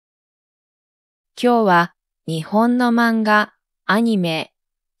今日は日本の漫画、アニメ、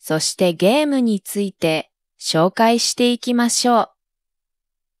そしてゲームについて紹介していきましょう。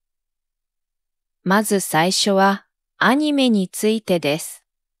まず最初はアニメについてです。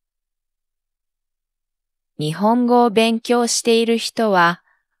日本語を勉強している人は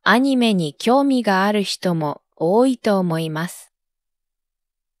アニメに興味がある人も多いと思います。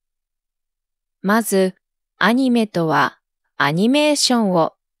まず、アニメとはアニメーション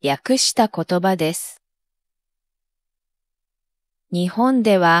を訳した言葉です。日本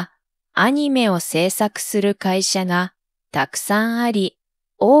ではアニメを制作する会社がたくさんあり、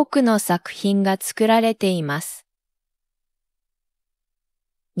多くの作品が作られています。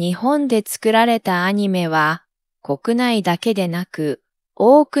日本で作られたアニメは国内だけでなく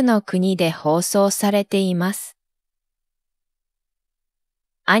多くの国で放送されています。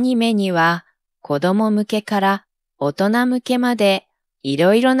アニメには子供向けから大人向けまでい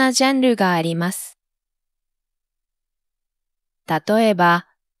ろいろなジャンルがあります。例えば、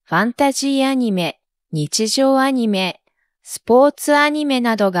ファンタジーアニメ、日常アニメ、スポーツアニメ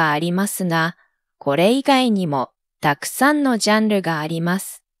などがありますが、これ以外にもたくさんのジャンルがありま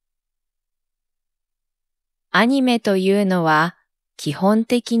す。アニメというのは基本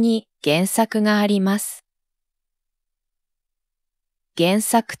的に原作があります。原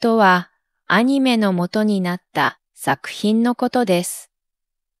作とはアニメの元になった作品のことです。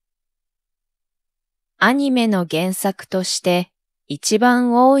アニメの原作として一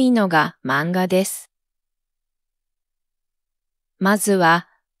番多いのが漫画です。まずは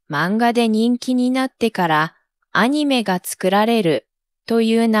漫画で人気になってからアニメが作られると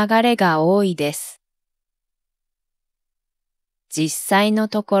いう流れが多いです。実際の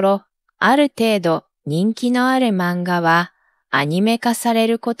ところ、ある程度人気のある漫画はアニメ化され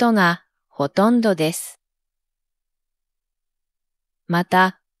ることがほとんどです。ま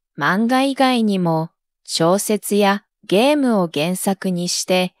た、漫画以外にも小説やゲームを原作にし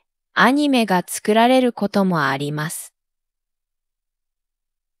てアニメが作られることもあります。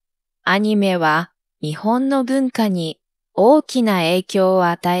アニメは日本の文化に大きな影響を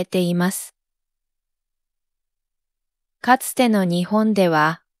与えています。かつての日本で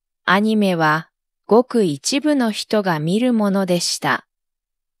はアニメはごく一部の人が見るものでした。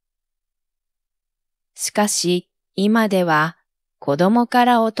しかし今では子供か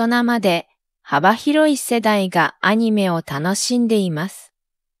ら大人まで幅広い世代がアニメを楽しんでいます。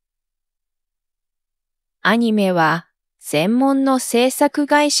アニメは専門の制作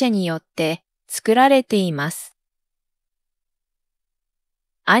会社によって作られています。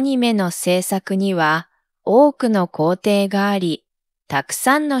アニメの制作には多くの工程があり、たく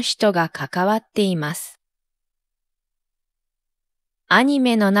さんの人が関わっています。アニ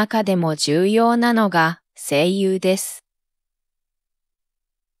メの中でも重要なのが声優です。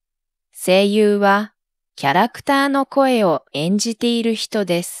声優はキャラクターの声を演じている人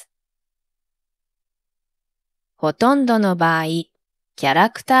です。ほとんどの場合、キャ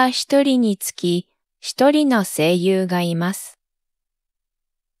ラクター一人につき一人の声優がいます。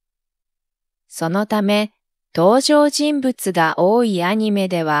そのため、登場人物が多いアニメ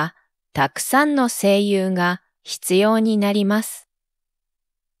では、たくさんの声優が必要になります。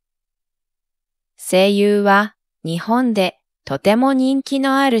声優は日本でとても人気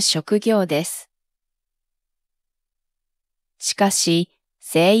のある職業です。しかし、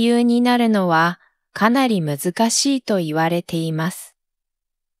声優になるのはかなり難しいと言われています。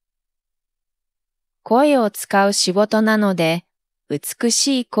声を使う仕事なので、美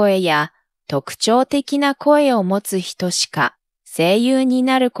しい声や特徴的な声を持つ人しか声優に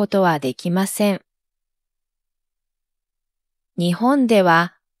なることはできません。日本で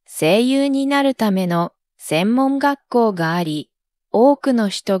は声優になるための専門学校があり、多くの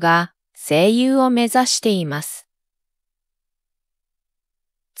人が声優を目指しています。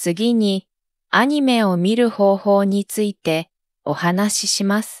次に、アニメを見る方法についてお話しし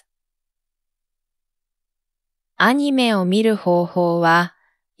ます。アニメを見る方法は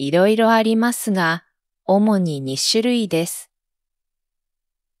いろいろありますが、主に2種類です。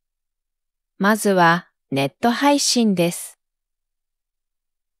まずはネット配信です。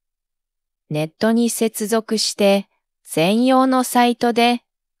ネットに接続して専用のサイトで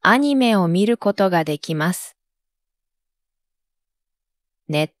アニメを見ることができます。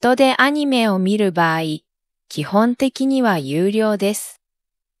ネットでアニメを見る場合、基本的には有料です。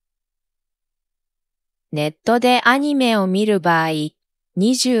ネットでアニメを見る場合、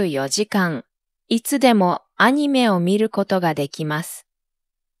24時間、いつでもアニメを見ることができます。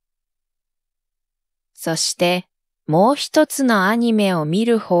そして、もう一つのアニメを見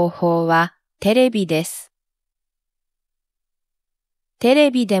る方法はテレビです。テ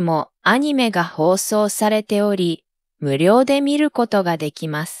レビでもアニメが放送されており、無料で見ることができ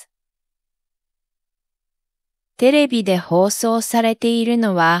ます。テレビで放送されている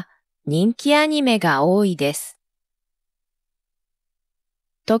のは人気アニメが多いです。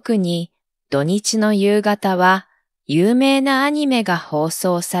特に土日の夕方は有名なアニメが放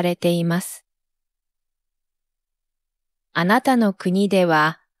送されています。あなたの国で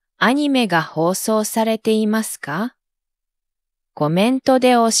はアニメが放送されていますか？コメント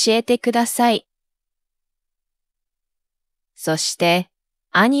で教えてください。そして、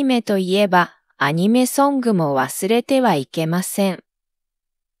アニメといえばアニメソングも忘れてはいけません。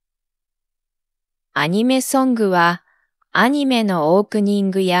アニメソングは、アニメのオープニ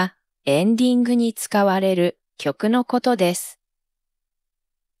ングやエンディングに使われる曲のことです。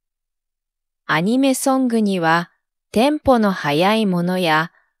アニメソングには、テンポの速いもの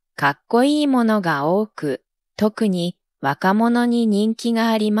やかっこいいものが多く、特に若者に人気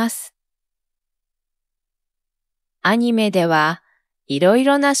があります。アニメではいろい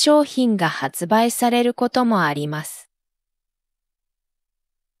ろな商品が発売されることもあります。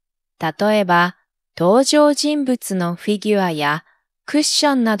例えば、登場人物のフィギュアやクッシ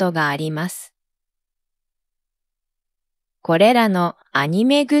ョンなどがあります。これらのアニ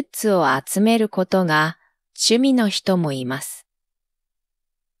メグッズを集めることが趣味の人もいます。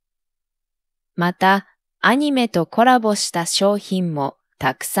また、アニメとコラボした商品も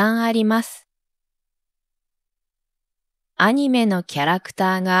たくさんあります。アニメのキャラク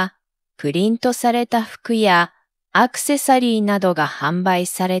ターがプリントされた服やアクセサリーなどが販売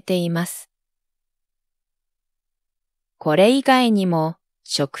されています。これ以外にも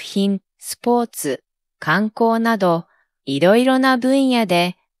食品、スポーツ、観光などいろいろな分野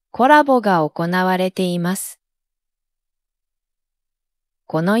でコラボが行われています。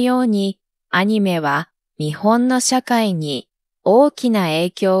このようにアニメは日本の社会に大きな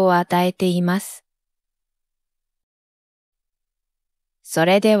影響を与えています。そ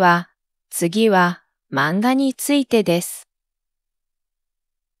れでは次は漫画についてです。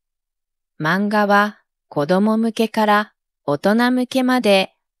漫画は子供向けから大人向けま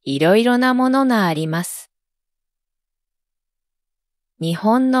でいろいろなものがあります。日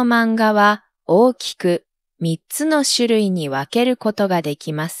本の漫画は大きく3つの種類に分けることがで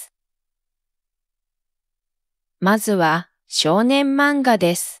きます。まずは少年漫画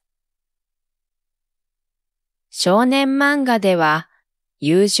です。少年漫画では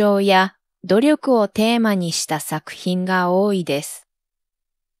友情や努力をテーマにした作品が多いです。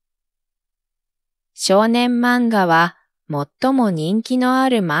少年漫画は最も人気のあ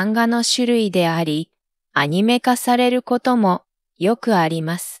る漫画の種類であり、アニメ化されることもよくあり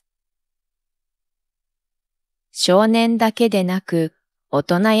ます。少年だけでなく、大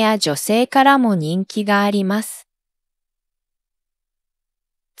人や女性からも人気があります。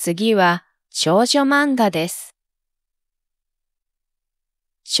次は少女漫画です。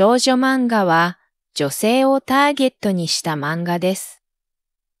少女漫画は女性をターゲットにした漫画です。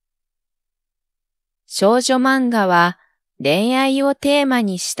少女漫画は恋愛をテーマ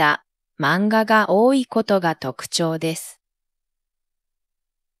にした漫画が多いことが特徴です。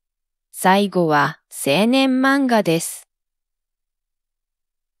最後は青年漫画です。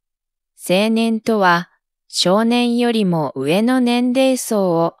青年とは少年よりも上の年齢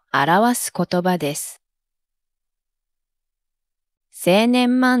層を表す言葉です。青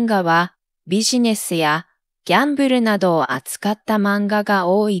年漫画はビジネスやギャンブルなどを扱った漫画が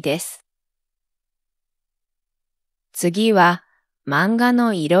多いです。次は漫画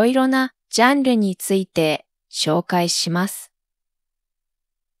のいろいろなジャンルについて紹介します。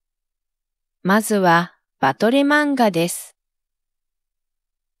まずはバトル漫画です。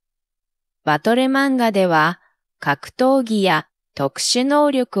バトル漫画では格闘技や特殊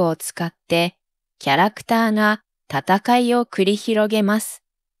能力を使ってキャラクターが戦いを繰り広げます。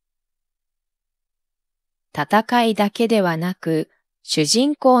戦いだけではなく、主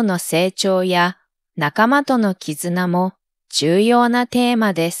人公の成長や仲間との絆も重要なテー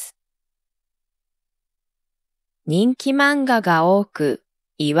マです。人気漫画が多く、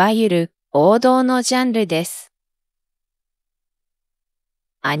いわゆる王道のジャンルです。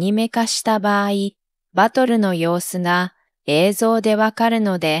アニメ化した場合、バトルの様子が映像でわかる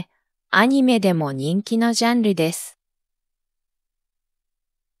ので、アニメでも人気のジャンルです。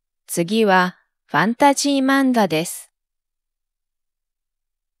次はファンタジー漫画です。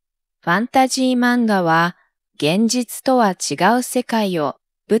ファンタジー漫画は現実とは違う世界を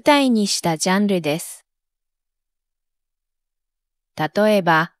舞台にしたジャンルです。例え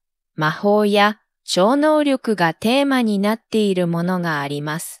ば、魔法や超能力がテーマになっているものがあり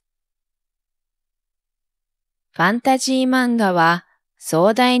ます。ファンタジー漫画は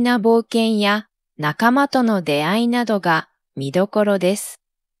壮大な冒険や仲間との出会いなどが見どころです。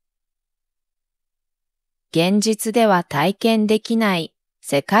現実では体験できない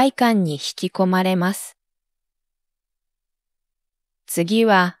世界観に引き込まれます。次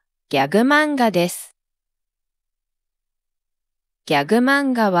はギャグ漫画です。ギャグ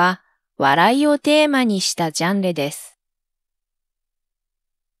漫画は笑いをテーマにしたジャンルです。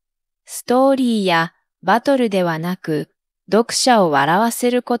ストーリーやバトルではなく、読者を笑わ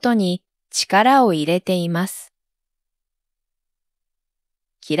せることに力を入れています。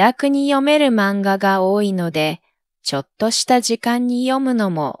気楽に読める漫画が多いので、ちょっとした時間に読むの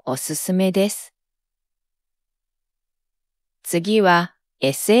もおすすめです。次は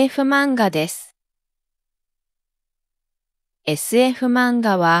SF 漫画です。SF 漫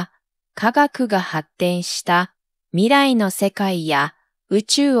画は科学が発展した未来の世界や宇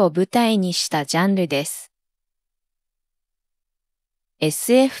宙を舞台にしたジャンルです。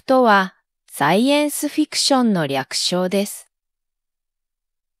SF とはサイエンスフィクションの略称です。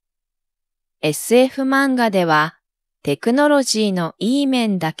SF 漫画ではテクノロジーのいい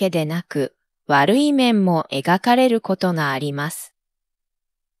面だけでなく悪い面も描かれることがあります。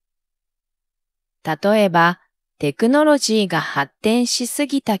例えば、テクノロジーが発展しす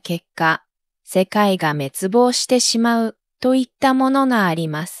ぎた結果、世界が滅亡してしまうといったものがあり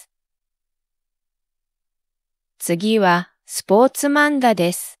ます。次はスポーツ漫画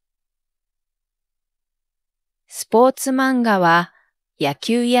です。スポーツ漫画は野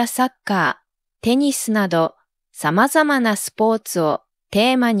球やサッカー、テニスなど様々なスポーツを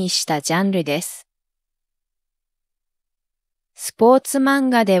テーマにしたジャンルです。スポーツ漫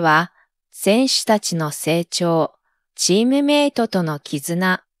画では選手たちの成長、チームメイトとの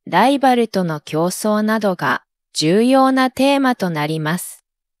絆、ライバルとの競争などが重要なテーマとなります。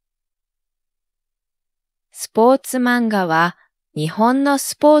スポーツ漫画は日本の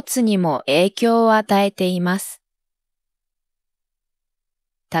スポーツにも影響を与えています。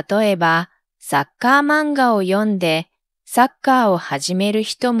例えば、サッカー漫画を読んでサッカーを始める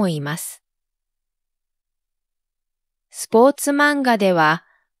人もいます。スポーツ漫画では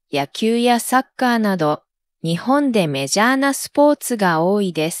野球やサッカーなど日本でメジャーなスポーツが多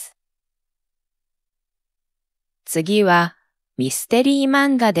いです。次はミステリー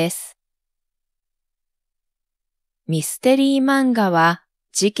漫画です。ミステリー漫画は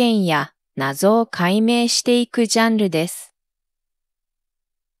事件や謎を解明していくジャンルです。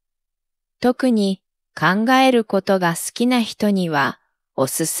特に考えることが好きな人にはお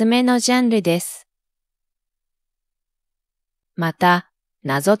すすめのジャンルです。また、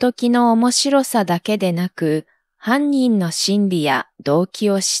謎解きの面白さだけでなく、犯人の心理や動機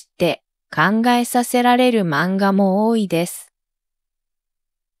を知って考えさせられる漫画も多いです。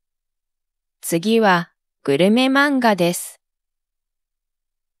次はグルメ漫画です。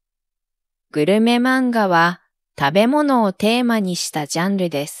グルメ漫画は食べ物をテーマにしたジャンル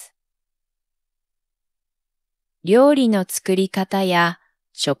です。料理の作り方や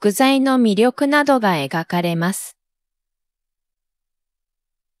食材の魅力などが描かれます。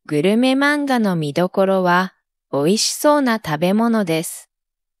グルメ漫画の見どころは美味しそうな食べ物です。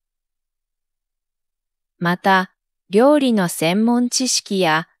また、料理の専門知識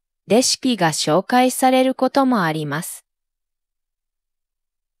やレシピが紹介されることもあります。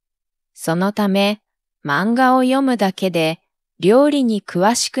そのため、漫画を読むだけで料理に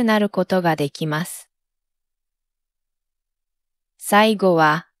詳しくなることができます。最後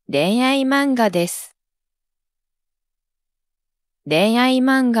は恋愛漫画です。恋愛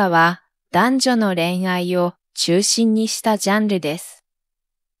漫画は男女の恋愛を中心にしたジャンルです。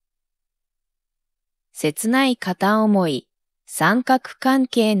切ない片思い、三角関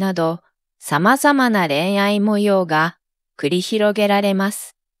係など様々な恋愛模様が繰り広げられま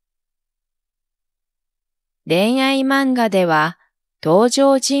す。恋愛漫画では登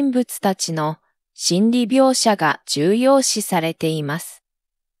場人物たちの心理描写が重要視されています。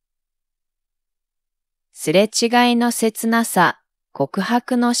すれ違いの切なさ、告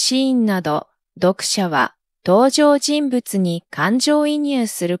白のシーンなど、読者は登場人物に感情移入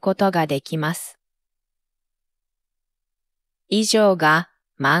することができます。以上が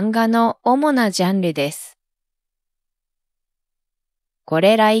漫画の主なジャンルです。こ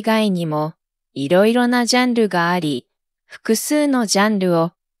れら以外にもいろいろなジャンルがあり、複数のジャンル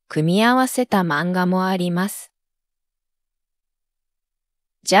を組み合わせた漫画もあります。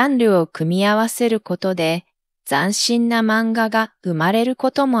ジャンルを組み合わせることで斬新な漫画が生まれる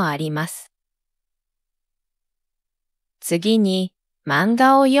こともあります。次に漫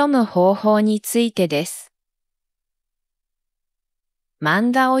画を読む方法についてです。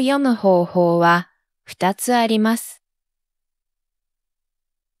漫画を読む方法は2つあります。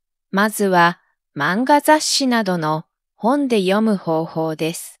まずは漫画雑誌などの本で読む方法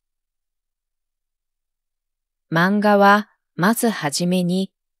です。漫画はまずはじめ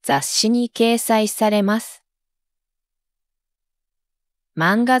に雑誌に掲載されます。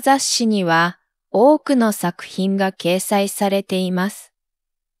漫画雑誌には多くの作品が掲載されています。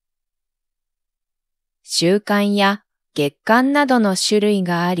週刊や月刊などの種類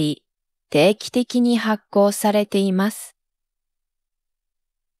があり、定期的に発行されています。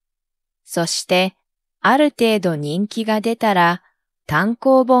そして、ある程度人気が出たら、単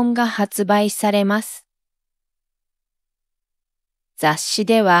行本が発売されます。雑誌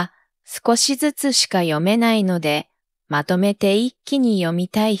では少しずつしか読めないので、まとめて一気に読み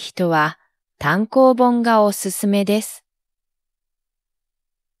たい人は単行本がおすすめです。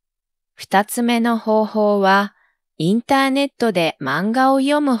二つ目の方法は、インターネットで漫画を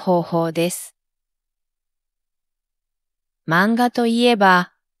読む方法です。漫画といえ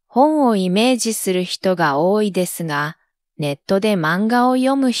ば、本をイメージする人が多いですが、ネットで漫画を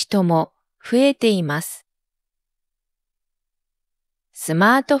読む人も増えています。ス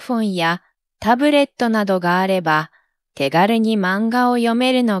マートフォンやタブレットなどがあれば、手軽に漫画を読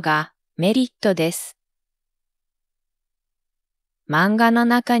めるのがメリットです。漫画の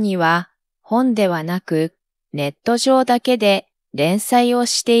中には本ではなくネット上だけで連載を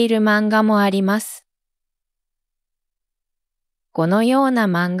している漫画もあります。このような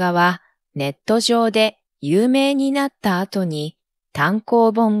漫画はネット上で有名になった後に単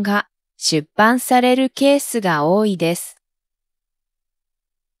行本が出版されるケースが多いです。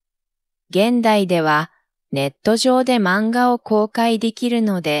現代ではネット上で漫画を公開できる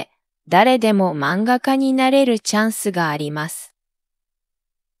ので、誰でも漫画家になれるチャンスがあります。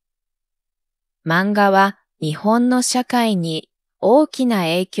漫画は日本の社会に大きな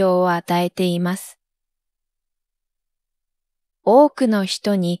影響を与えています。多くの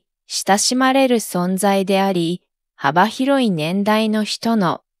人に親しまれる存在であり、幅広い年代の人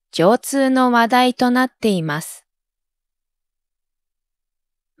の共通の話題となっています。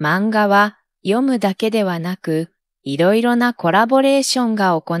漫画は読むだけではなく、いろいろなコラボレーション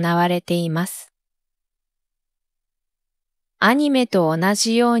が行われています。アニメと同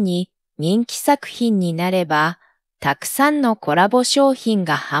じように人気作品になれば、たくさんのコラボ商品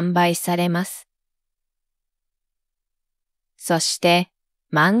が販売されます。そして、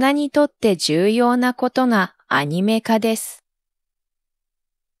漫画にとって重要なことがアニメ化です。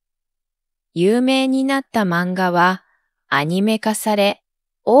有名になった漫画はアニメ化され、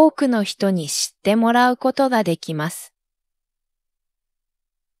多くの人に知ってもらうことができます。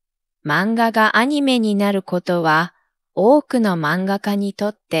漫画がアニメになることは、多くの漫画家にと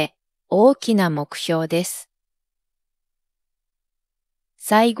って大きな目標です。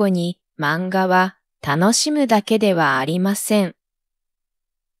最後に漫画は楽しむだけではありません。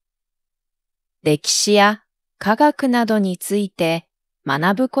歴史や科学などについて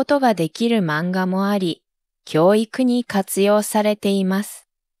学ぶことができる漫画もあり、教育に活用されています。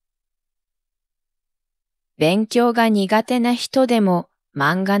勉強が苦手な人でも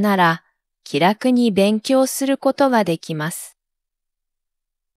漫画なら気楽に勉強することができます。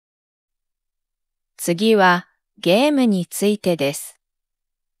次はゲームについてです。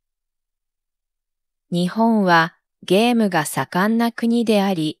日本はゲームが盛んな国で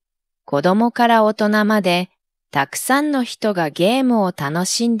あり、子供から大人までたくさんの人がゲームを楽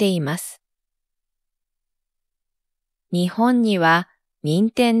しんでいます。日本には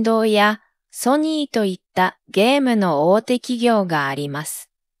任天堂やソニーといったゲームの大手企業があります。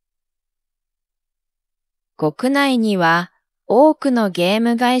国内には多くのゲー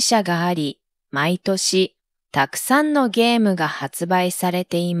ム会社があり、毎年たくさんのゲームが発売され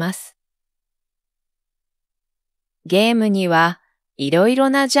ています。ゲームにはいろいろ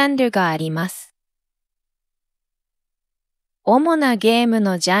なジャンルがあります。主なゲーム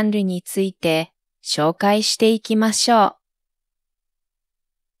のジャンルについて紹介していきましょう。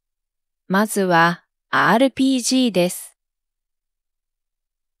まずは RPG です。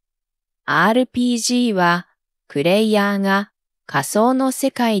RPG はプレイヤーが仮想の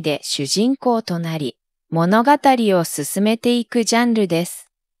世界で主人公となり物語を進めていくジャンルで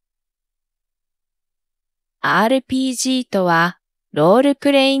す。RPG とはロール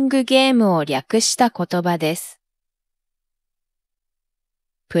プレイングゲームを略した言葉です。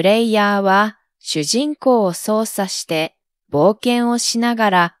プレイヤーは主人公を操作して冒険をしなが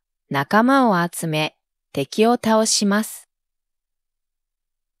ら仲間を集め敵を倒します。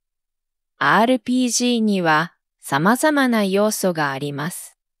RPG には様々な要素がありま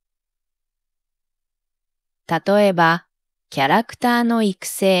す。例えば、キャラクターの育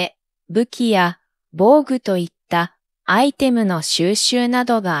成、武器や防具といったアイテムの収集な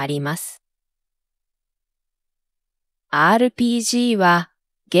どがあります。RPG は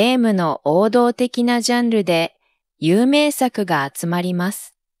ゲームの王道的なジャンルで有名作が集まりま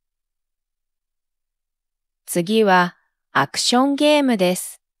す。次はアクションゲームで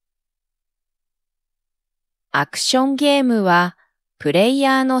す。アクションゲームはプレイ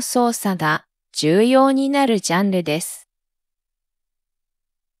ヤーの操作が重要になるジャンルです。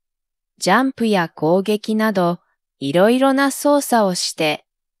ジャンプや攻撃などいろいろな操作をして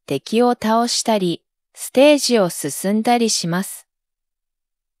敵を倒したりステージを進んだりします。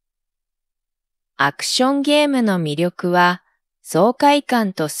アクションゲームの魅力は爽快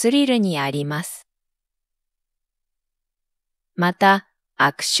感とスリルにあります。また、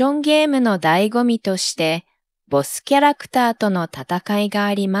アクションゲームの醍醐味としてボスキャラクターとの戦いが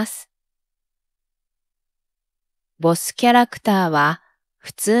あります。ボスキャラクターは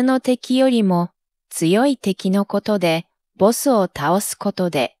普通の敵よりも強い敵のことでボスを倒すこと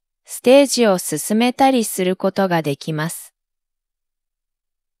でステージを進めたりすることができます。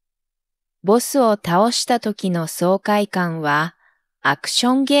ボスを倒した時の爽快感はアクシ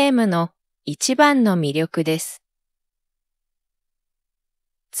ョンゲームの一番の魅力です。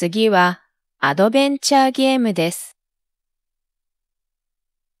次はアドベンチャーゲームです。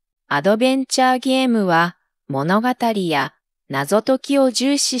アドベンチャーゲームは物語や謎解きを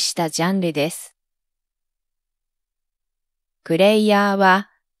重視したジャンルです。プレイヤーは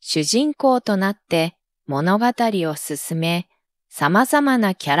主人公となって物語を進め、様々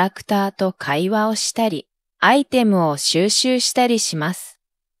なキャラクターと会話をしたり、アイテムを収集したりします。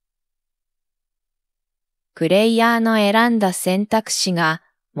プレイヤーの選んだ選択肢が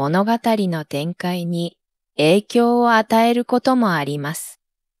物語の展開に影響を与えることもあります。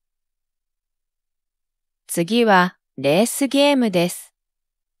次はレースゲームです。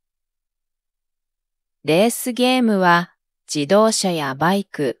レースゲームは自動車やバイ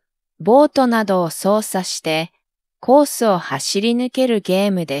ク、ボートなどを操作してコースを走り抜けるゲ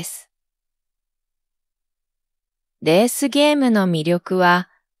ームです。レースゲームの魅力は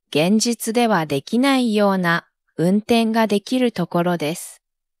現実ではできないような運転ができるところです。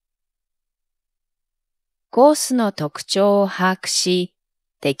コースの特徴を把握し、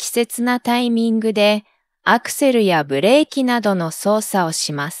適切なタイミングでアクセルやブレーキなどの操作を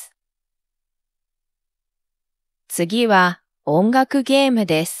します。次は音楽ゲーム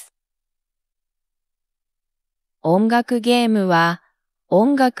です。音楽ゲームは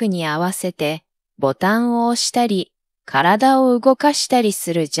音楽に合わせてボタンを押したり体を動かしたり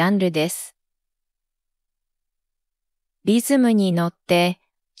するジャンルです。リズムに乗って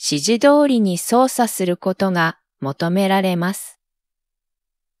指示通りに操作することが求められます。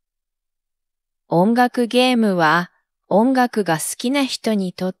音楽ゲームは音楽が好きな人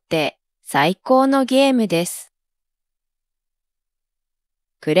にとって最高のゲームです。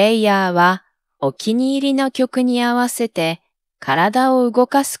プレイヤーはお気に入りの曲に合わせて体を動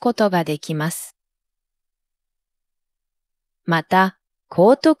かすことができます。また、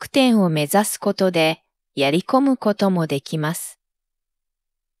高得点を目指すことでやり込むこともできます。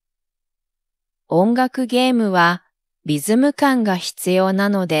音楽ゲームはリズム感が必要な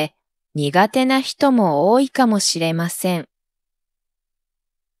ので苦手な人も多いかもしれません。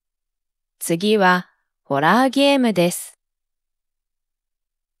次はホラーゲームです。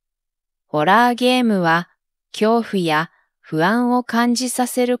ホラーゲームは恐怖や不安を感じさ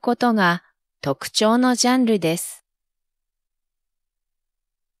せることが特徴のジャンルです。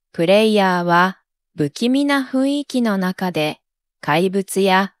プレイヤーは不気味な雰囲気の中で怪物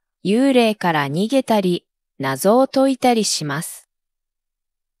や幽霊から逃げたり謎を解いたりします。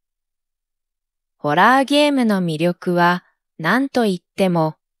ホラーゲームの魅力は何と言って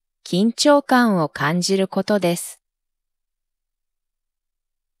も緊張感を感じることです。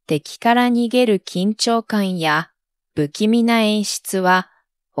敵から逃げる緊張感や不気味な演出は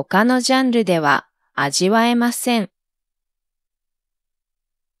他のジャンルでは味わえません。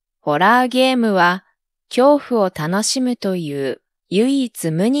ホラーゲームは恐怖を楽しむという唯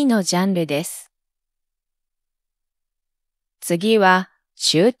一無二のジャンルです。次は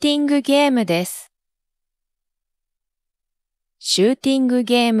シューティングゲームです。シューティング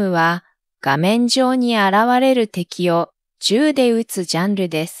ゲームは画面上に現れる敵を銃で撃つジャンル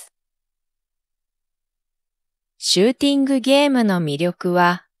です。シューティングゲームの魅力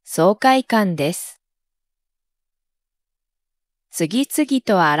は爽快感です。次々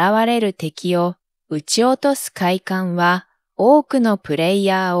と現れる敵を撃ち落とす快感は多くのプレイ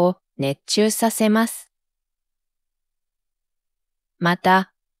ヤーを熱中させます。ま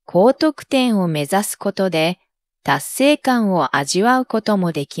た、高得点を目指すことで達成感を味わうこと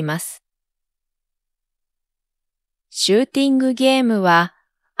もできます。シューティングゲームは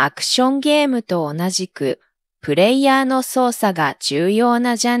アクションゲームと同じくプレイヤーの操作が重要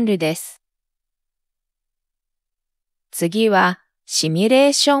なジャンルです。次はシミュレ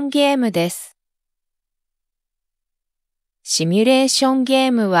ーションゲームです。シミュレーションゲ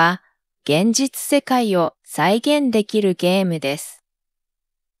ームは現実世界を再現できるゲームです。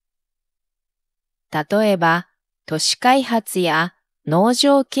例えば、都市開発や農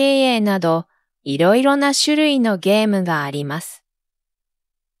場経営などいろいろな種類のゲームがあります。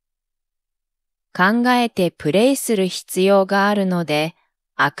考えてプレイする必要があるので、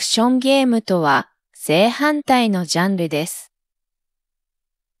アクションゲームとは正反対のジャンルです。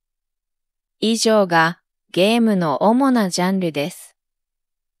以上がゲームの主なジャンルです。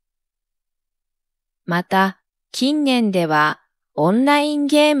また、近年ではオンライン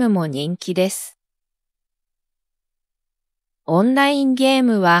ゲームも人気です。オンラインゲー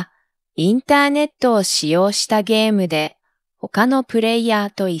ムはインターネットを使用したゲームで他のプレイヤ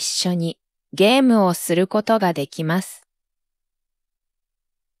ーと一緒にゲームをすることができます。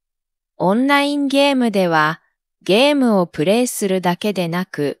オンラインゲームではゲームをプレイするだけでな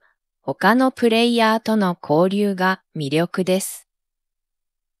く他のプレイヤーとの交流が魅力です。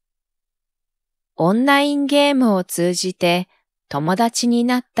オンラインゲームを通じて友達に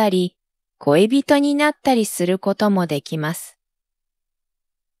なったり恋人になったりすることもできます。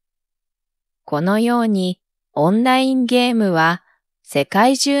このようにオンラインゲームは世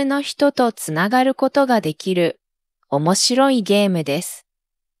界中の人とつながることができる面白いゲームです。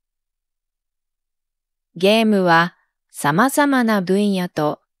ゲームは様々な分野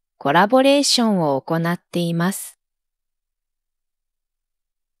とコラボレーションを行っています。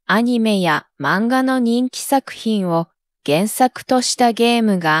アニメや漫画の人気作品を原作としたゲー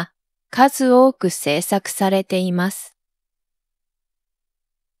ムが数多く制作されています。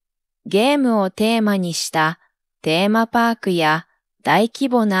ゲームをテーマにしたテーマパークや大規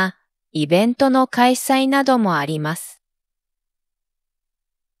模なイベントの開催などもあります。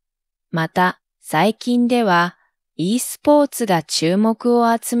また、最近では e スポーツが注目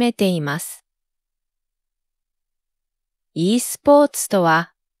を集めています。e スポーツと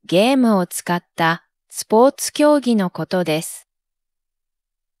はゲームを使ったスポーツ競技のことです。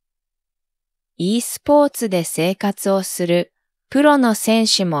e スポーツで生活をするプロの選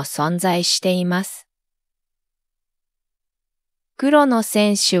手も存在しています。プロの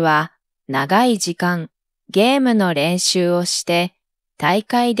選手は長い時間ゲームの練習をして大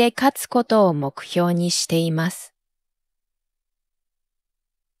会で勝つことを目標にしています。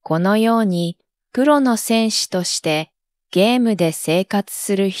このようにプロの選手としてゲームで生活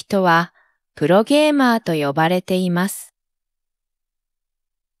する人はプロゲーマーと呼ばれています。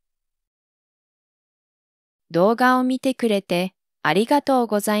動画を見てくれてありがとう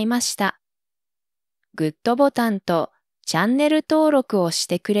ございました。グッドボタンとチャンネル登録をし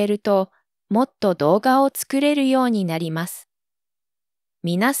てくれるともっと動画を作れるようになります。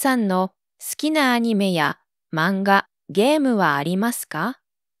皆さんの好きなアニメや漫画、ゲームはありますか？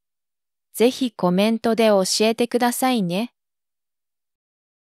ぜひコメントで教えてくださいね。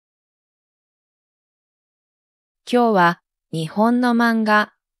今日は日本の漫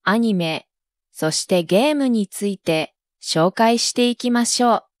画、アニメ、そしてゲームについて紹介していきまし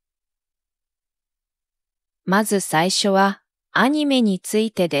ょう。まず最初はアニメにつ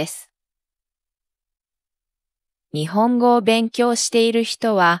いてです。日本語を勉強している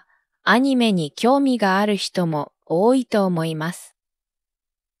人はアニメに興味がある人も多いと思います。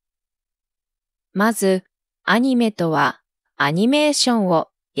まず、アニメとはアニメーションを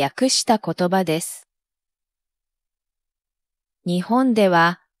訳した言葉です。日本で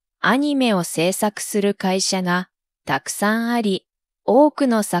はアニメを制作する会社がたくさんあり、多く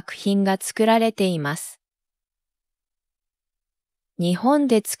の作品が作られています。日本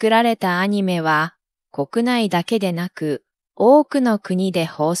で作られたアニメは国内だけでなく多くの国で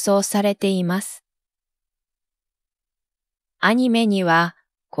放送されています。アニメには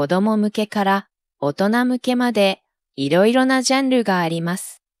子供向けから大人向けまでいろいろなジャンルがありま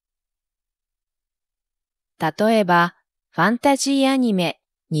す。例えば、ファンタジーアニメ、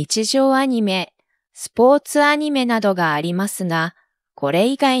日常アニメ、スポーツアニメなどがありますが、これ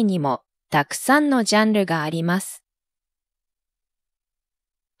以外にもたくさんのジャンルがあります。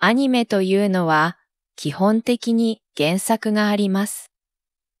アニメというのは基本的に原作があります。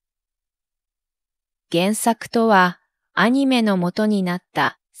原作とはアニメの元になっ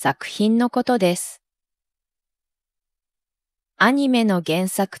た作品のことです。アニメの原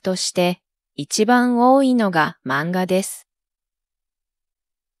作として一番多いのが漫画です。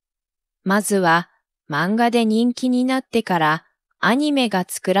まずは漫画で人気になってからアニメが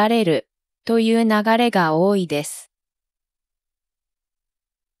作られるという流れが多いです。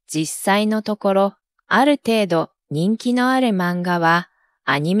実際のところ、ある程度人気のある漫画は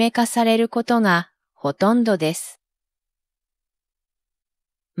アニメ化されることがほとんどです。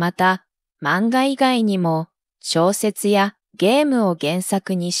また、漫画以外にも小説やゲームを原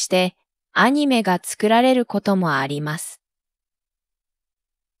作にしてアニメが作られることもあります。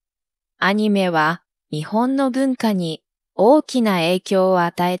アニメは日本の文化に大きな影響を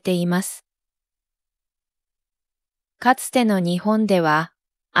与えています。かつての日本では、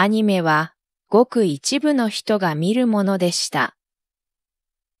アニメはごく一部の人が見るものでした。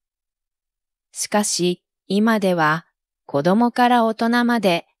しかし、今では子供から大人ま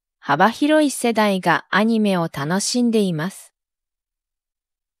で幅広い世代がアニメを楽しんでいます。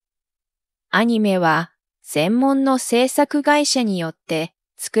アニメは専門の制作会社によって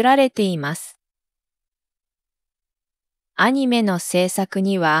作られています。アニメの制作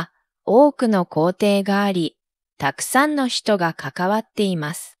には多くの工程があり、たくさんの人が関わってい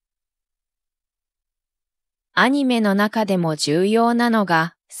ます。アニメの中でも重要なの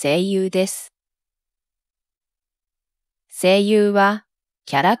が声優です。声優は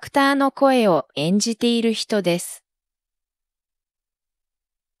キャラクターの声を演じている人です。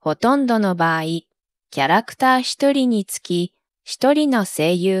ほとんどの場合、キャラクター一人につき一人の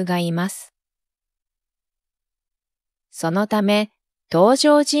声優がいます。そのため、登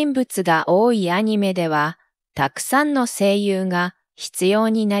場人物が多いアニメでは、たくさんの声優が必要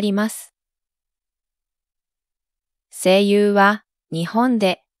になります。声優は日本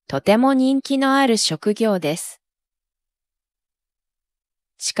でとても人気のある職業です。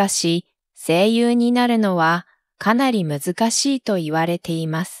しかし、声優になるのはかなり難しいと言われてい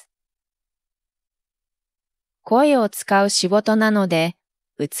ます。声を使う仕事なので、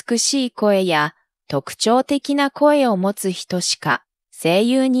美しい声や特徴的な声を持つ人しか声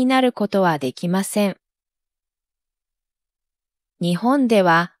優になることはできません。日本で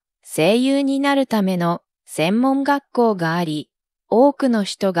は声優になるための専門学校があり、多くの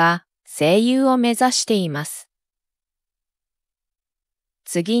人が声優を目指しています。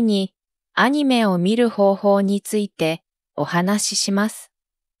次に、アニメを見る方法についてお話しします。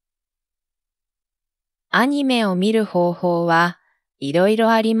アニメを見る方法はいろい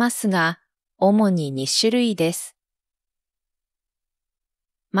ろありますが、主に2種類です。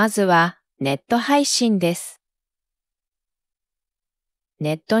まずはネット配信です。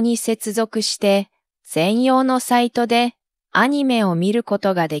ネットに接続して専用のサイトでアニメを見るこ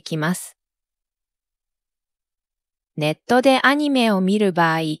とができます。ネットでアニメを見る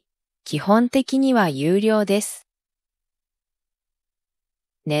場合、基本的には有料です。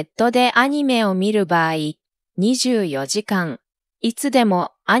ネットでアニメを見る場合、24時間、いつで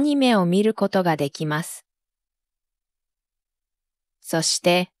もアニメを見ることができます。そし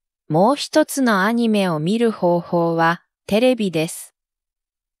て、もう一つのアニメを見る方法はテレビです。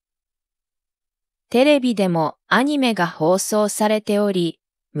テレビでもアニメが放送されており、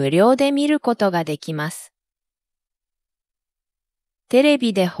無料で見ることができます。テレ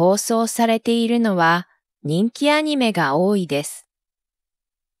ビで放送されているのは人気アニメが多いです。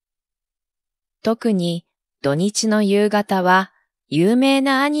特に土日の夕方は有名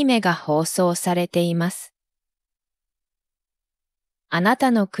なアニメが放送されています。あな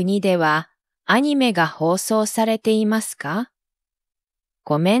たの国ではアニメが放送されていますか？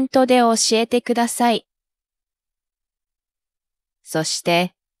コメントで教えてください。そし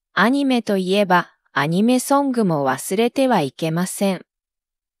て、アニメといえばアニメソングも忘れてはいけません。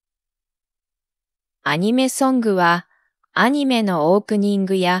アニメソングはアニメのオープニン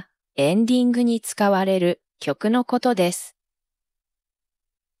グやエンディングに使われる曲のことです。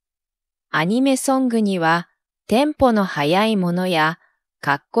アニメソングにはテンポの速いものや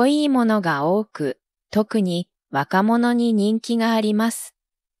かっこいいものが多く、特に若者に人気があります。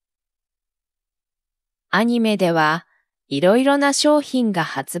アニメではいろいろな商品が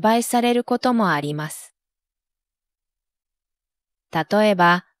発売されることもあります。例え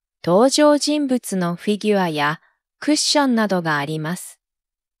ば、登場人物のフィギュアやクッションなどがあります。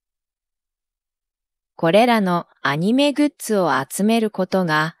これらのアニメグッズを集めること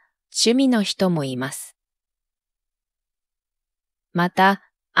が趣味の人もいます。また、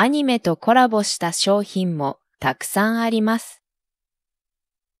アニメとコラボした商品もたくさんあります。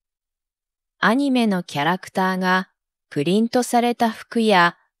アニメのキャラクターがプリントされた服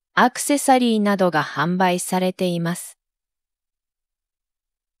やアクセサリーなどが販売されています。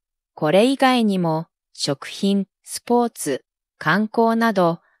これ以外にも食品、スポーツ、観光な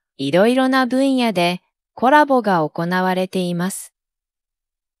どいろいろな分野でコラボが行われています。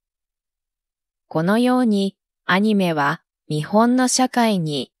このようにアニメは日本の社会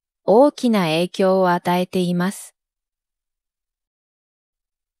に大きな影響を与えています。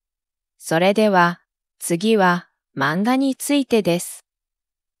それでは、次は漫画についてです。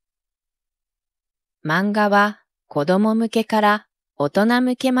漫画は子供向けから大人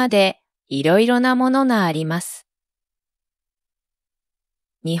向けまでいろいろなものがあります。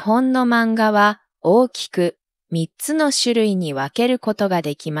日本の漫画は大きく3つの種類に分けることが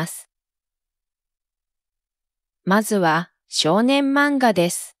できます。まずは少年漫画で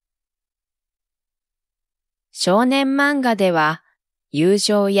す。少年漫画では友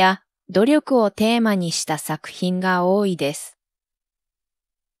情や努力をテーマにした作品が多いです。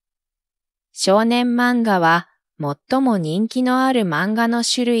少年漫画は最も人気のある漫画の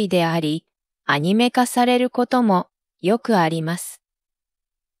種類であり、アニメ化されることもよくあります。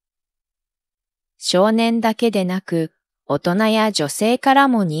少年だけでなく、大人や女性から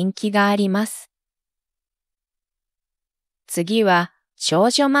も人気があります。次は少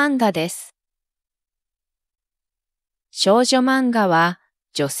女漫画です。少女漫画は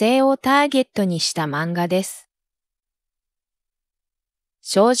女性をターゲットにした漫画です。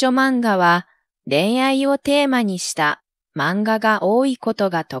少女漫画は恋愛をテーマにした漫画が多いこと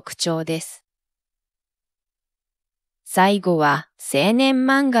が特徴です。最後は青年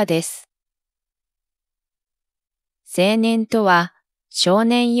漫画です。青年とは少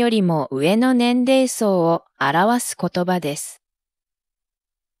年よりも上の年齢層を表す言葉です。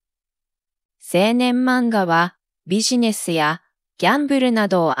青年漫画はビジネスやギャンブルな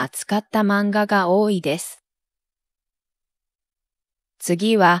どを扱った漫画が多いです。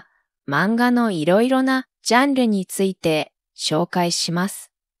次は漫画のいろいろなジャンルについて紹介しま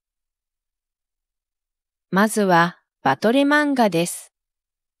す。まずはバトル漫画です。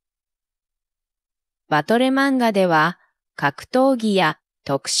バトル漫画では格闘技や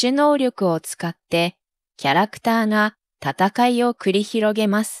特殊能力を使ってキャラクターが戦いを繰り広げ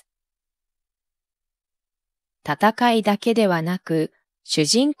ます。戦いだけではなく、主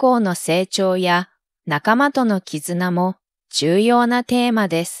人公の成長や仲間との絆も重要なテーマ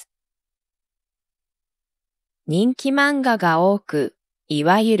です。人気漫画が多く、い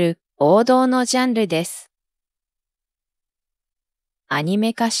わゆる王道のジャンルです。アニ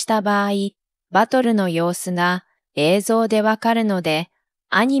メ化した場合、バトルの様子が映像でわかるので、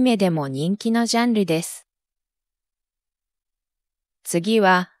アニメでも人気のジャンルです。次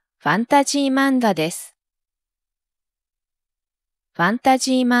はファンタジー漫画です。ファンタ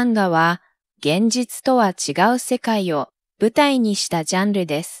ジー漫画は現実とは違う世界を舞台にしたジャンル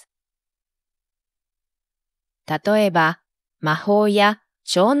です。例えば、魔法や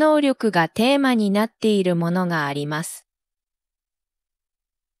超能力がテーマになっているものがあります。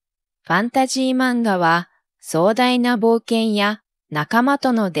ファンタジー漫画は壮大な冒険や仲間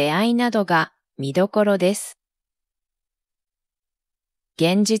との出会いなどが見どころです。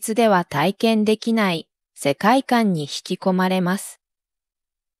現実では体験できない世界観に引き込まれます。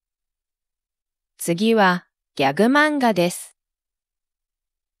次はギャグ漫画です。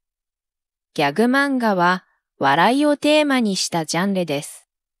ギャグ漫画は笑いをテーマにしたジャンルです。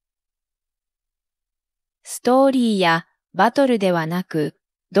ストーリーやバトルではなく、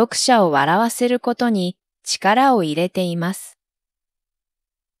読者を笑わせることに力を入れています。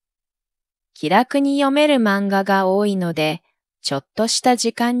気楽に読める漫画が多いので、ちょっとした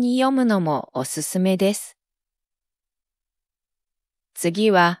時間に読むのもおすすめです。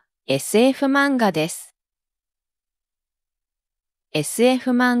次は SF 漫画です。SF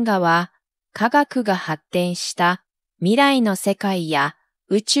漫画は科学が発展した未来の世界や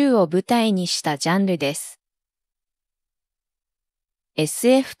宇宙を舞台にしたジャンルです。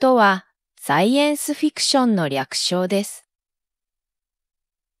SF とはサイエンスフィクションの略称です。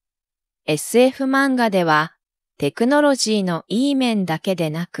SF 漫画ではテクノロジーのいい面だけで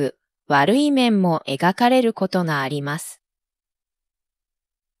なく悪い面も描かれることがあります。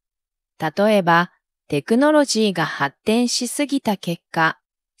例えば、テクノロジーが発展しすぎた結果、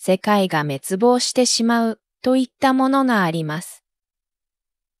世界が滅亡してしまうといったものがあります。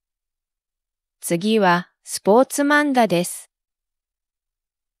次はスポーツ漫画です。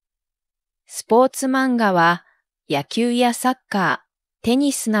スポーツ漫画は野球やサッカー、テ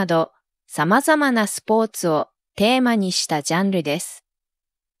ニスなど様々なスポーツをテーマにしたジャンルです。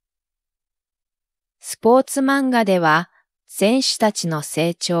スポーツ漫画では選手たちの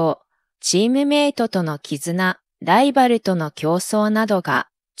成長、チームメイトとの絆、ライバルとの競争などが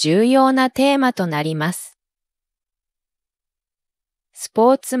重要なテーマとなります。ス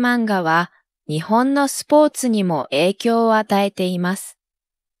ポーツ漫画は日本のスポーツにも影響を与えています。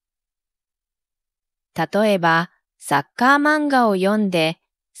例えば、サッカー漫画を読んで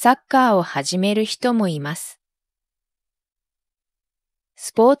サッカーを始める人もいます。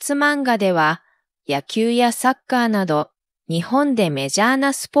スポーツ漫画では野球やサッカーなど日本でメジャー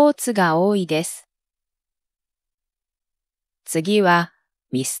なスポーツが多いです。次は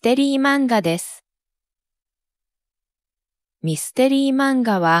ミステリー漫画です。ミステリー漫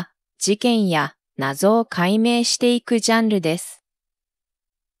画は事件や謎を解明していくジャンルです。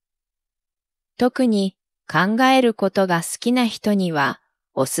特に考えることが好きな人には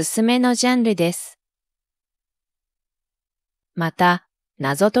おすすめのジャンルです。また、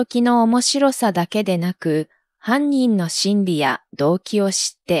謎解きの面白さだけでなく、犯人の心理や動機を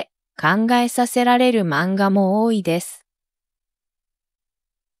知って考えさせられる漫画も多いです。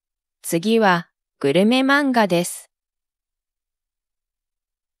次はグルメ漫画です。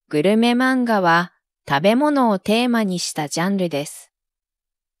グルメ漫画は食べ物をテーマにしたジャンルです。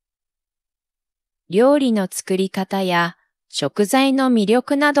料理の作り方や食材の魅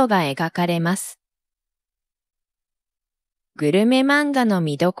力などが描かれます。グルメ漫画の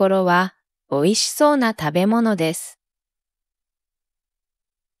見どころは美味しそうな食べ物です。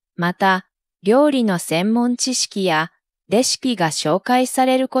また、料理の専門知識やレシピが紹介さ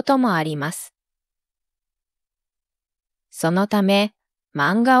れることもあります。そのため、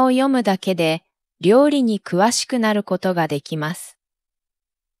漫画を読むだけで料理に詳しくなることができます。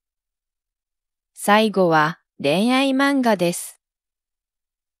最後は恋愛漫画です。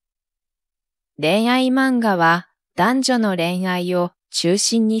恋愛漫画は男女の恋愛を中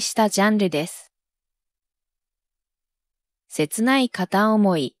心にしたジャンルです。切ない片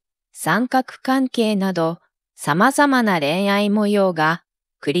思い、三角関係など様々な恋愛模様が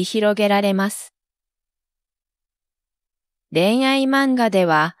繰り広げられます。恋愛漫画で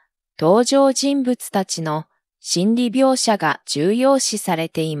は登場人物たちの心理描写が重要視され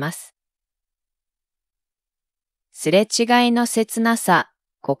ています。すれ違いの切なさ、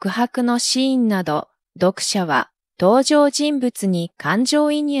告白のシーンなど、読者は登場人物に感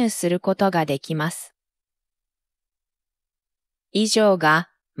情移入することができます。以上が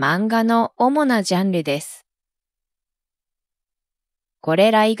漫画の主なジャンルです。こ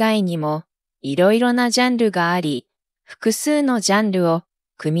れら以外にもいろいろなジャンルがあり、複数のジャンルを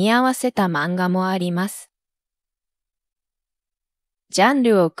組み合わせた漫画もあります。ジャン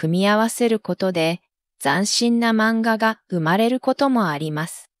ルを組み合わせることで斬新な漫画が生まれることもありま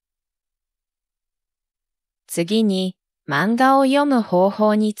す。次に漫画を読む方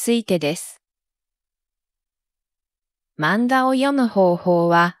法についてです。漫画を読む方法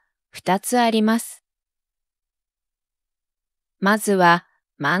は2つあります。まずは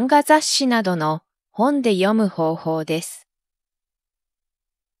漫画雑誌などの本で読む方法です。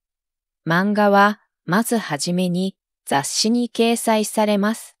漫画はまずはじめに雑誌に掲載され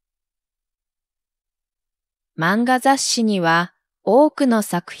ます。漫画雑誌には多くの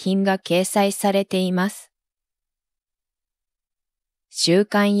作品が掲載されています。週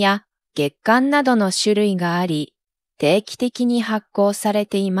刊や月刊などの種類があり、定期的に発行され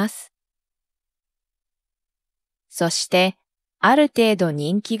ています。そして、ある程度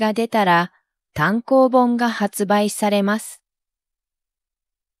人気が出たら、単行本が発売されます。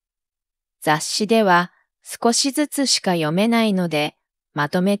雑誌では少しずつしか読めないので、ま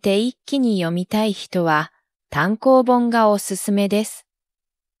とめて一気に読みたい人は、単行本がおすすめです。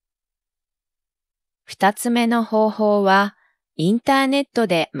二つ目の方法は、インターネット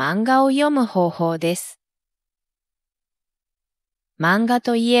で漫画を読む方法です。漫画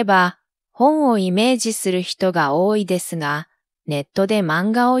といえば、本をイメージする人が多いですが、ネットで漫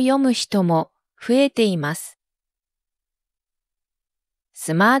画を読む人も増えています。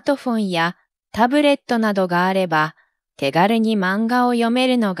スマートフォンやタブレットなどがあれば、手軽に漫画を読め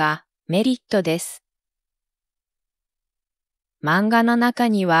るのがメリットです。漫画の中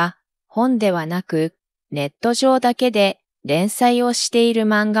には本ではなくネット上だけで連載をしている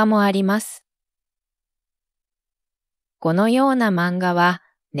漫画もあります。このような漫画は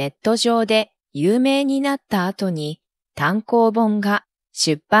ネット上で有名になった後に単行本が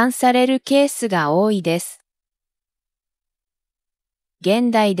出版されるケースが多いです。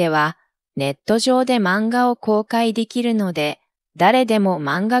現代ではネット上で漫画を公開できるので誰でも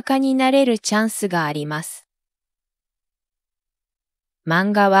漫画家になれるチャンスがあります。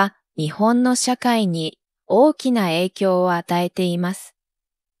漫画は日本の社会に大きな影響を与えています。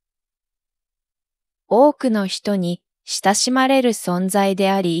多くの人に親しまれる存在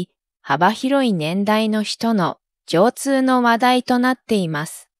であり、幅広い年代の人の共通の話題となっていま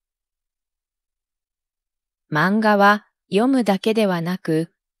す。漫画は読むだけではな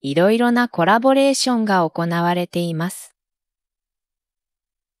く、いろいろなコラボレーションが行われています。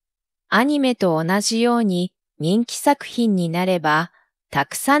アニメと同じように人気作品になれば、た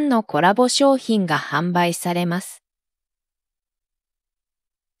くさんのコラボ商品が販売されます。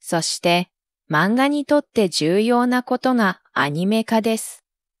そして、漫画にとって重要なことがアニメ化です。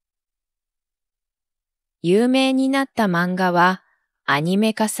有名になった漫画はアニ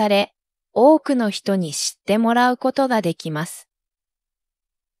メ化され、多くの人に知ってもらうことができます。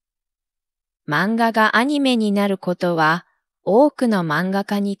漫画がアニメになることは、多くの漫画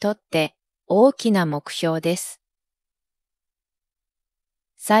家にとって大きな目標です。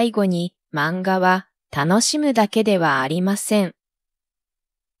最後に漫画は楽しむだけではありません。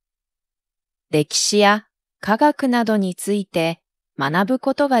歴史や科学などについて学ぶ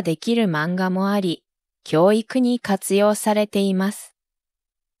ことができる漫画もあり、教育に活用されています。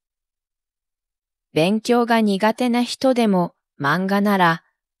勉強が苦手な人でも漫画なら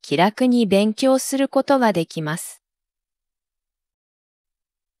気楽に勉強することができます。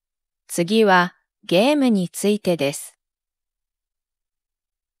次はゲームについてです。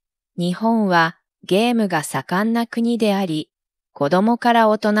日本はゲームが盛んな国であり、子供から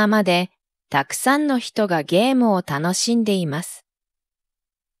大人までたくさんの人がゲームを楽しんでいます。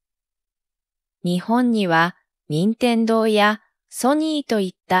日本には任天堂やソニーとい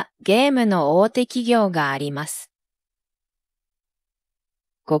ったゲームの大手企業があります。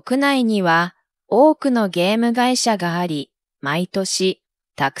国内には多くのゲーム会社があり、毎年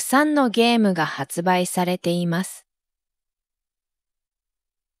たくさんのゲームが発売されています。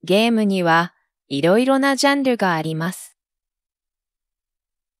ゲームにはいろいろなジャンルがあります。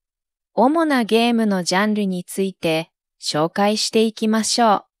主なゲームのジャンルについて紹介していきまし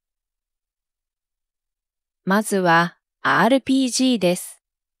ょう。まずは RPG です。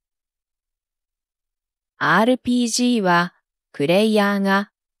RPG はプレイヤー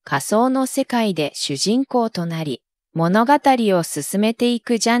が仮想の世界で主人公となり物語を進めてい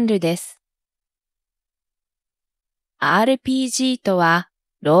くジャンルです。RPG とは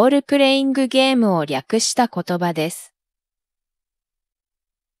ロールプレイングゲームを略した言葉です。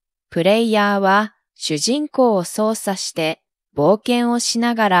プレイヤーは主人公を操作して冒険をし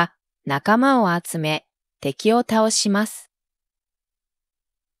ながら仲間を集め敵を倒します。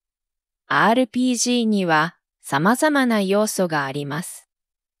RPG には様々な要素があります。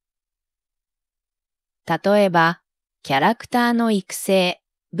例えば、キャラクターの育成、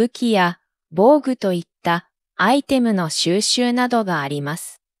武器や防具といったアイテムの収集などがありま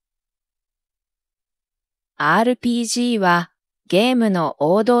す。RPG はゲームの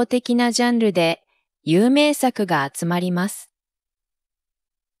王道的なジャンルで有名作が集まります。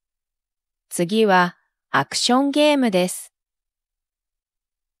次はアクションゲームです。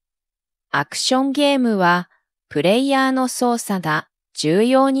アクションゲームはプレイヤーの操作が重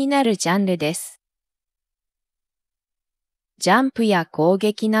要になるジャンルです。ジャンプや攻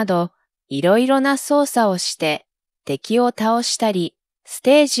撃などいろいろな操作をして敵を倒したりス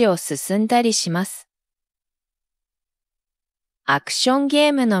テージを進んだりします。アクションゲ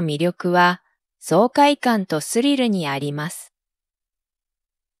ームの魅力は爽快感とスリルにあります。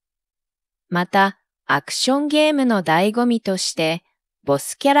また、アクションゲームの醍醐味としてボ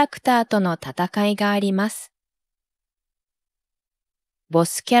スキャラクターとの戦いがあります。ボ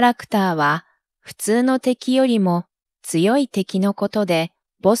スキャラクターは普通の敵よりも強い敵のことで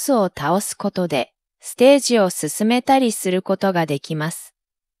ボスを倒すことでステージを進めたりすることができます。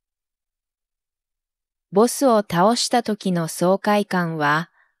ボスを倒した時の爽快感は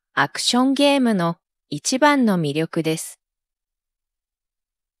アクションゲームの一番の魅力です。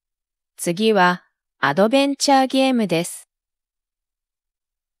次はアドベンチャーゲームです。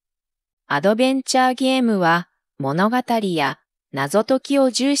アドベンチャーゲームは物語や謎解きを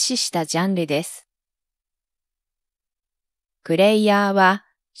重視したジャンルです。プレイヤーは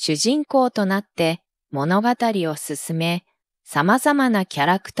主人公となって物語を進め、様々なキャ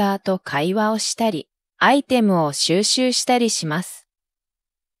ラクターと会話をしたり、アイテムを収集したりします。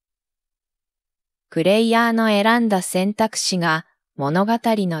プレイヤーの選んだ選択肢が物語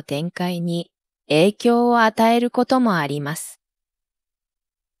の展開に影響を与えることもあります。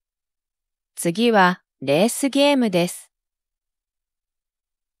次はレースゲームです。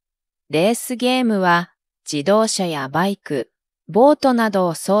レースゲームは自動車やバイク、ボートなど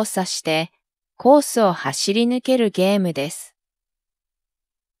を操作してコースを走り抜けるゲームです。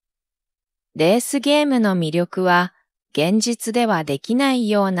レースゲームの魅力は現実ではできない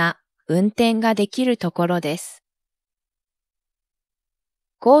ような運転ができるところです。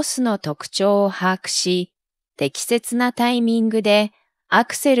コースの特徴を把握し、適切なタイミングでア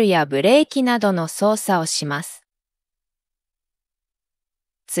クセルやブレーキなどの操作をします。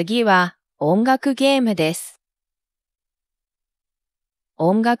次は音楽ゲームです。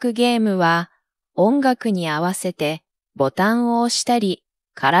音楽ゲームは音楽に合わせてボタンを押したり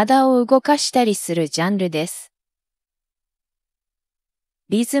体を動かしたりするジャンルです。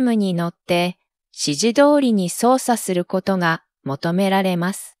リズムに乗って指示通りに操作することが求められ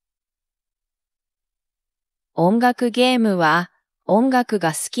ます。音楽ゲームは音楽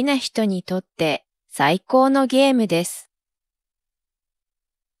が好きな人にとって最高のゲームです。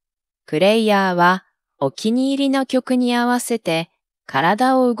プレイヤーはお気に入りの曲に合わせて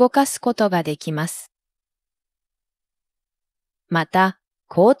体を動かすことができます。また、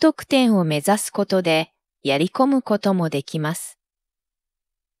高得点を目指すことでやり込むこともできます。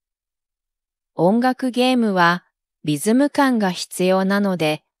音楽ゲームはリズム感が必要なの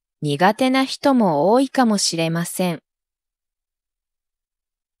で苦手な人も多いかもしれません。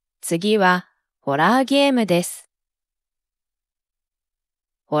次はホラーゲームです。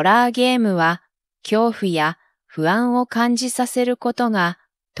ホラーゲームは恐怖や不安を感じさせることが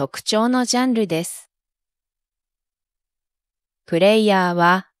特徴のジャンルです。プレイヤー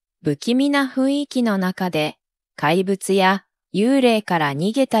は不気味な雰囲気の中で怪物や幽霊から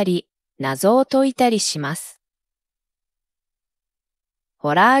逃げたり謎を解いたりします。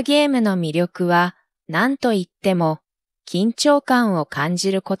ホラーゲームの魅力は何と言っても緊張感を感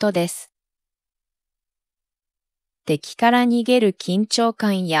じることです。敵から逃げる緊張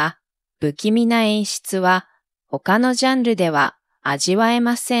感や不気味な演出は他のジャンルでは味わえ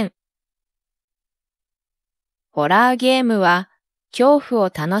ません。ホラーゲームは恐怖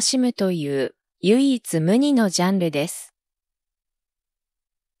を楽しむという唯一無二のジャンルです。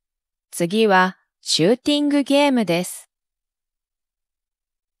次はシューティングゲームです。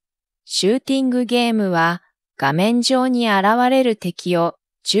シューティングゲームは画面上に現れる敵を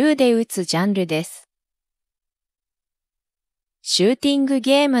銃で撃つジャンルです。シューティング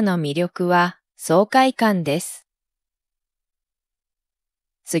ゲームの魅力は爽快感です。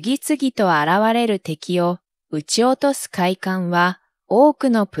次々と現れる敵を撃ち落とす快感は多く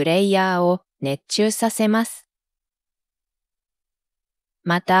のプレイヤーを熱中させます。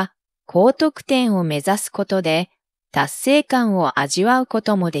また、高得点を目指すことで達成感を味わうこ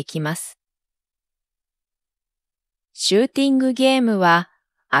ともできます。シューティングゲームは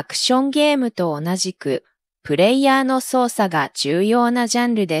アクションゲームと同じくプレイヤーの操作が重要なジャ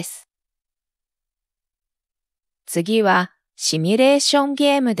ンルです。次はシミュレーション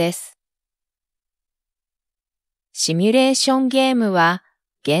ゲームです。シミュレーションゲームは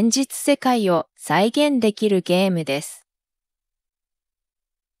現実世界を再現できるゲームです。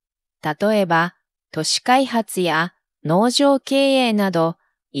例えば、都市開発や農場経営など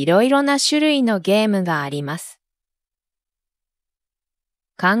いろいろな種類のゲームがあります。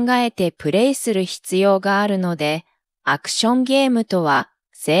考えてプレイする必要があるので、アクションゲームとは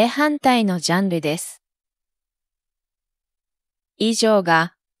正反対のジャンルです。以上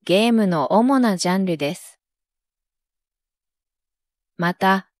がゲームの主なジャンルです。ま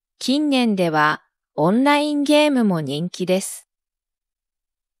た、近年ではオンラインゲームも人気です。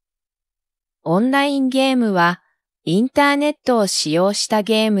オンラインゲームはインターネットを使用した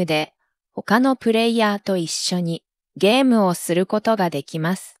ゲームで他のプレイヤーと一緒にゲームをすることができ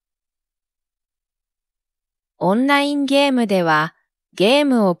ます。オンラインゲームではゲー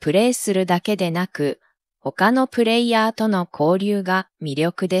ムをプレイするだけでなく他のプレイヤーとの交流が魅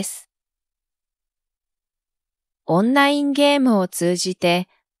力です。オンラインゲームを通じて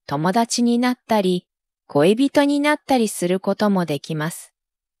友達になったり恋人になったりすることもできます。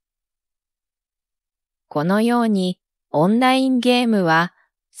このようにオンラインゲームは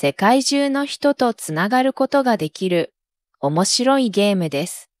世界中の人とつながることができる面白いゲームで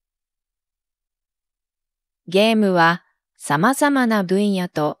す。ゲームは様々な分野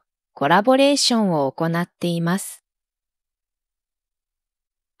とコラボレーションを行っています。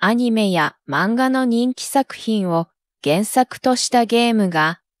アニメや漫画の人気作品を原作としたゲーム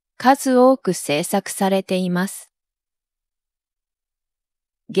が数多く制作されています。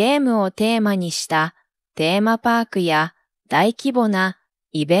ゲームをテーマにしたテーマパークや大規模な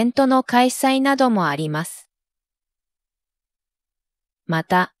イベントの開催などもあります。ま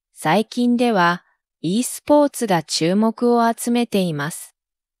た、最近では e スポーツが注目を集めています。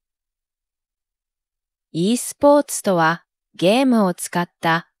e スポーツとはゲームを使っ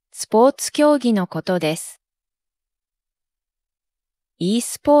たスポーツ競技のことです。e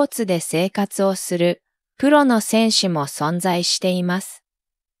スポーツで生活をするプロの選手も存在しています。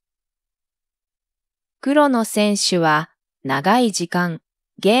プロの選手は長い時間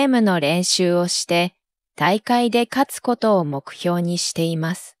ゲームの練習をして大会で勝つことを目標にしてい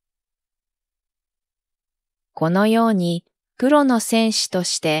ます。このようにプロの選手と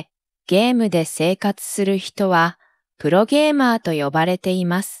してゲームで生活する人はプロゲーマーと呼ばれてい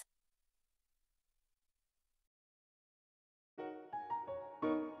ます。